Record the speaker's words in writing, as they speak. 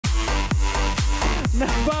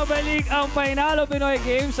Nagbabalik ang PIEnalo Pinoy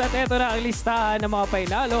Games at ito na ang listahan ng mga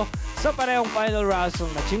PIEnalo sa parehong final rounds ng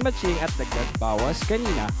matching-matching at dagdag bawas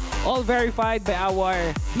kanina. All verified by our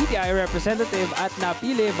BDI representative at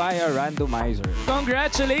napili via randomizer.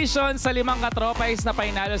 Congratulations sa 5 KatroPIEs na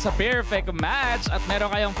PIEnalo sa perfect match at meron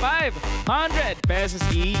kayong 500 pesos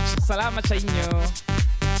each. Salamat sa inyo.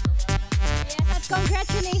 Yes, at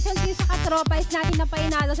congratulations din sa KatroPIEs natin na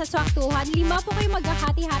PIEnalo sa swaktuhan. 5 po kayo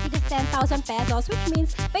maghahati-hati ng 10,000 pesos, which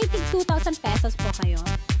means 22,000 pesos po kayo.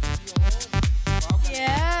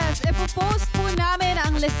 Yes, ipopost po namin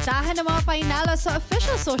ang listahan ng mga PIEnalo sa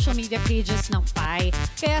official social media pages ng PIE.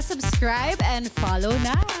 Kaya subscribe and follow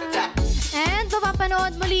na. And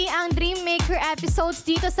mapapanood muli ang Dream Maker episodes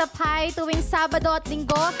dito sa PIE tuwing Sabado at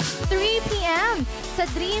Linggo, 3 p.m. sa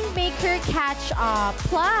Dream Maker Catch Up.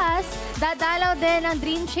 Plus, dadalaw din ang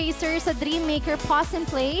Dream Chaser sa Dream Maker Pause and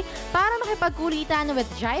Play para makipagkulitan with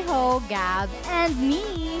Jaiho, Gab, and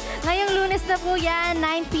me. Ngayong Lunes na po yan,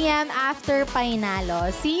 9 p.m. after PIEnalo.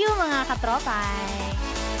 See you mga KatroPIE!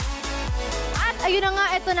 At ayun na nga,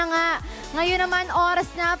 ito na nga. Ngayon naman, oras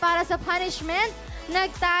na para sa punishment.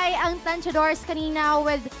 Nag-tie ang Tanchadors kanina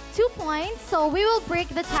with 2 points. So, we will break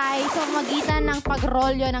the tie sa magitan ng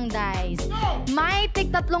pagrolyo ng dice. May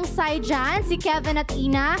tig-3 side dyan, si Kevin at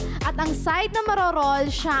Ina. At ang side na maroroll,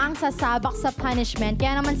 siya ang sasabak sa punishment.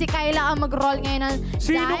 Kaya naman si Kyla ang mag-roll ngayon ng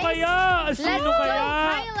dice. Sino kaya? Sino Let's kaya? go,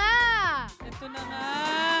 Kyla! Ito na nga.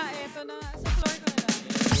 Ito na nga. Sa floor ko na lang.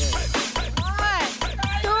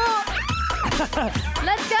 1, 2,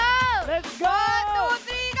 let's go! Let's go! 1, 2,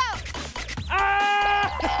 3, go! Ah!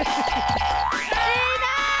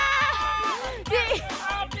 Ina!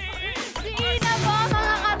 Si Ina po,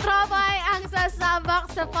 mga KatroPIE, ang sasabak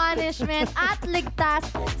sa punishment at ligtas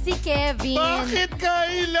si Kevin. Bakit,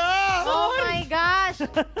 Kayla? Oh my gosh!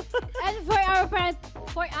 And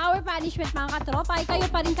for our punishment, mga KatroPIE, kayo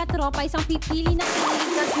pa rin KatroPIE ang pipili na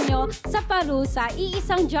ililigtas nyo sa parusa.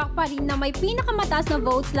 Iisang jock pa rin na may pinakamataas na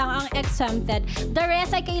votes lang ang exempted. The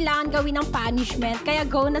rest ay kailangan gawin ng punishment. Kaya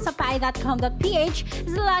go na sa pie.com.ph/join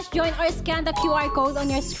or scan the QR code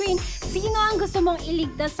on your screen. Sino ang gusto mong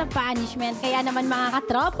iligtas sa punishment? Kaya naman mga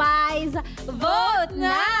KatroPIEs, vote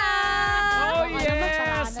na! Oh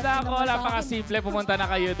yes! Nako, napakasimple. Pumunta na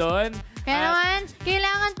kayo doon. Kaya naman,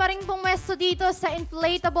 kailangan pa rin pumwesto dito sa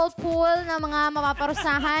inflatable pool na mga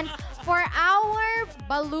mapaparusahan for our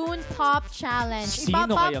Balloon Pop Challenge. Sino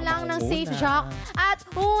Ipapop kaya lang ng mauna? safe jock at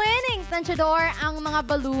winning Tanchador ang mga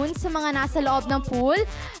balloons sa mga nasa loob ng pool.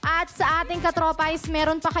 At sa ating KatroPIEs,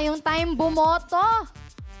 meron pa kayong time bumoto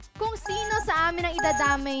kung sino sa amin ang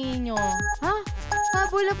idadamay nyo. Ha?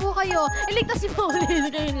 Habula po kayo. Iligtas mo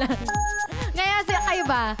ulit. Kayo lang. Ngayon, kayo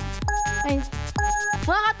ba? Ay.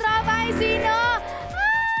 Mga KatroPIE, sino?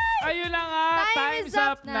 Ayun na nga, Time is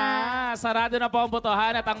up na. Sarado na po ang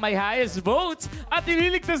botohan at ang may highest votes at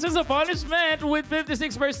ililigtas sa punishment with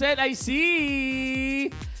 56% ay si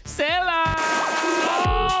Sela!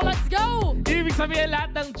 Oh, let's go! Ibig sabihin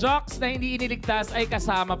lahat ng jocks na hindi iniligtas ay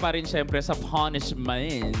kasama pa rin syempre sa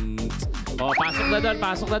punishment. O, pasok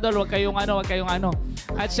na doon. Huwag kayong ano.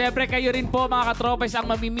 At syempre kayo rin po mga KatroPIEs ang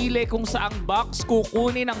mamimili kung saang box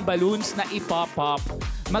kukunin ang balloons na ipop-pop.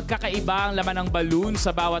 Magkakaiba ang laman ng balloon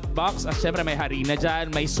sa bawat box. At syempre may harina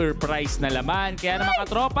dyan, may surprise na laman. Kaya naman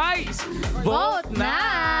KatroPIEs, vote na!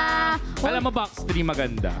 Alam mo box 3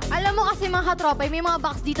 maganda. Alam mo kasi mga KatroPIE, may mga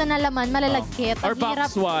box dito na laman, malalagkit. Or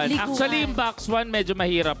box 1. liguan. Actually yung box 1 medyo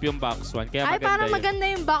mahirap yung box 1. Kaya Ay, maganda parang yun. maganda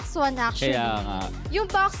yung box 1 actually. Kaya nga. Yung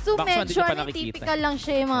box 2 Box 1 medyo di nyo pa ano, nakikita. typical lang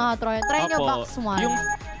siya yung mga KatroPIE. Try nyo Opo. box 1.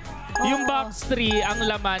 Yung box 3, ang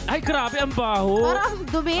laman. Ay, grabe, ang baho. Parang ang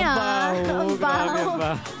dumi Ang baho. Ang Grabe, baho. ang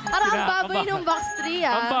baho. Parang ang Kinakabahan. baboy ng box 3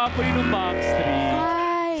 Ang baboy ng box 3.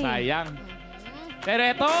 Ay. Sayang. Pero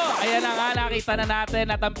ito, ayan na nga, nakita na natin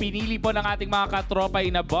at ang pinili po ng ating mga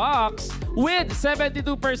KatroPIE na box with 72%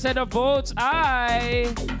 of votes ay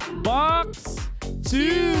box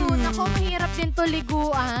 2. Naku, mahirap din to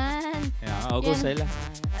liguan. Ayan, go sila.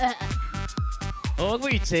 Huwag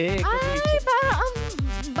mo i-check. Ay, parang ang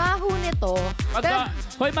baho nito.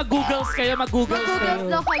 Hoy, mag-googles kayo, mag-googles Mag-googles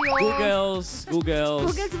daw kayo. Googles.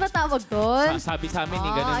 Googles ba tawag doon? Sabi sa amin,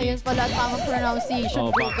 ganun eh. Ayun pala, tamang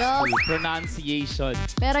pronunciation, box Googles. 2. Pronunciation.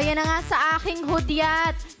 Pero yan na nga sa aking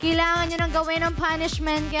hudyat. Kailangan nyo nang gawin ng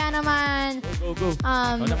punishment. Kaya naman, Go.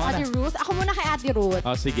 Ate Ruth. Ako muna kay Ate Ruth.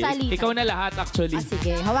 Oh, sige. Salita. Ikaw na lahat, actually.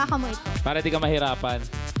 Sige, hawakan mo ito. Para di ka mahirapan.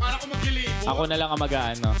 Para ko maglilibo. Ako na lang ang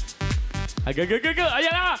mag-ano. Agagagaga!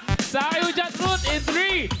 Ayan na! Sa akin yung chat root in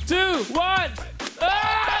 3, 2, 1!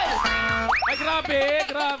 Ay! Ay, grabe!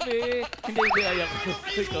 Hindi, ayaw ko.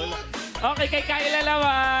 Okay, kay Kyla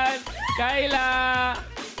naman. Kyla!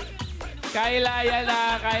 Kyla, ayan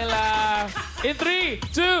na, Kyla. In 3,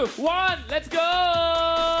 2, 1, let's go!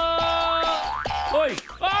 Uy!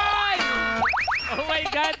 Uy! Oh my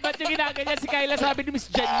God, ba't yung ginaganyan si Kyla? Sabi ni Miss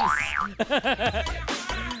Janice.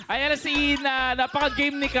 Ayan na si Ina.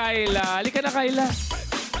 Napaka-game ni Kyla. Halika na, Kyla.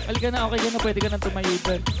 Halika na, okay ka na. Pwede ka na tumayo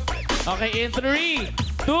dyan. Okay, in 3,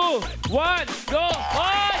 2, 1, go!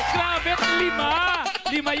 Uy! Grabe,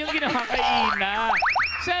 5! 5 yung ginawa kay Ina.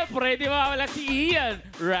 Siyempre, di ba wala si Ian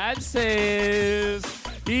Rances?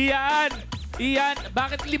 Ian,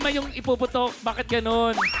 bakit 5 yung ipuputok? Bakit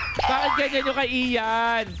ganun? Bakit ganyan yung kay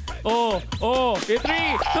Ian? Oh, in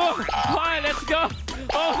 3, 2, 1, let's go!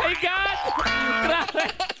 Oh my God! Grabe!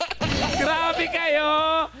 Grabe kayo!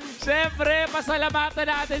 Siyempre, pasalamatan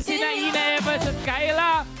natin sina Ina Evans at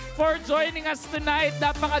Kyla for joining us tonight.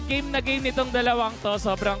 Napaka-game na game nitong dalawang to.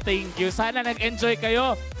 Sobrang thank you. Sana nag-enjoy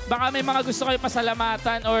kayo. Baka may mga gusto kayo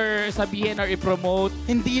pasalamatan or sabihin or i-promote.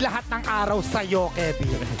 Hindi lahat ng araw sa'yo,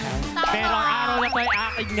 Kevin. Pero ang araw na to ay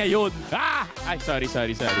akin ngayon. Ah! Ay, sorry.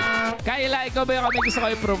 Kyla, ikaw ba yung kami gusto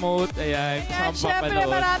kayo i-promote? Ayan, gusto kang Siyempre,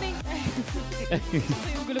 papanood. maraming...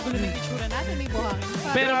 Yung gulo-gulo ng itsura natin, may buhangin pa.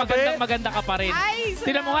 Pero maganda ka pa rin. Ay,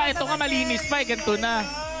 Tignan mo nga, ito nga malinis pa. Ganito na.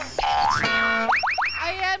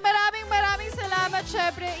 Ayan, maraming salamat.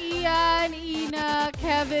 Siyempre, Ian, Ina,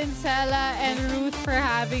 Kevin, Sela, and Ruth for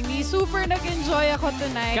having me. Super nag-enjoy ako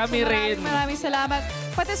tonight. Kami rin. Maraming salamat.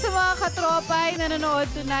 Pati sa mga katropay na nanonood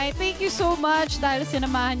tonight, thank you so much dahil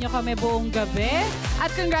sinamahan nyo kami buong gabi.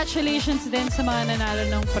 At congratulations din sa mga nanalo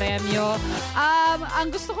ng premyo.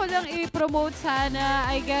 Ang gusto ko lang i-promote sana,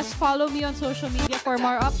 I guess, follow me on social media for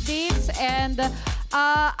more updates. And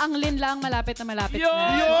ang Lin lang, malapit na.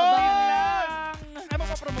 Ay,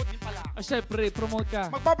 magpapromote din pala. Oh, syempre, promote ka.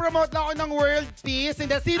 Magpapromote lang ako ng World Peace.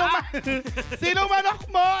 Hindi, sino manok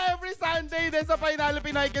mo every Sunday din sa PIEnalo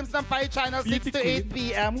Pinoy Games ng PIE Channel 6 to 8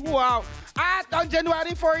 p.m. Wow! At on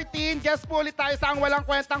January 14, guest po ulit tayo sa Ang Walang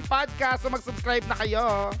Kwentang Podcast. So mag-subscribe na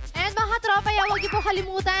kayo. And mga katropa, huwag niyo po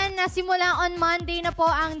kalimutan na simula on Monday na po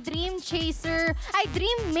ang Dream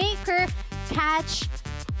Maker Catch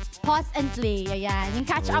Pause and Play. Ayan. Yung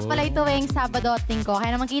catch up pala ito tuwing Sabado at Linggo.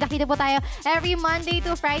 Kaya naman kita-kita po tayo every Monday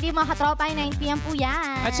to Friday, mga katropa, 9 p.m. po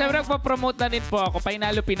yan. At syempre, magpa-promote na din po ako.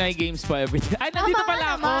 PIEnalo Pinoy Games po everyday. Ay, nandito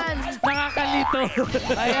pala ako. Nakakalito.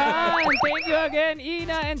 Ayan, thank you again,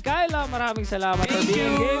 Ina and Kyla. Maraming salamat for Thank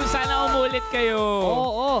being you. game. Sana umulit kayo.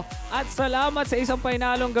 Oo. At salamat sa isang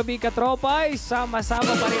PIEnalong gabi, katropa.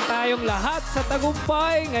 Sama-sama pa rin tayong lahat sa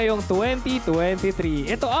tagumpay ngayong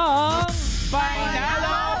 2023. Ito ang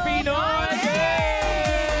PIEnalo Pinoy Games!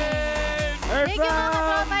 Thank you, mga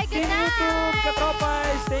katropa. Good night. YouTube, katropay.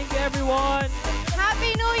 Thank you, everyone.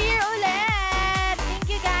 Happy New Year ulit!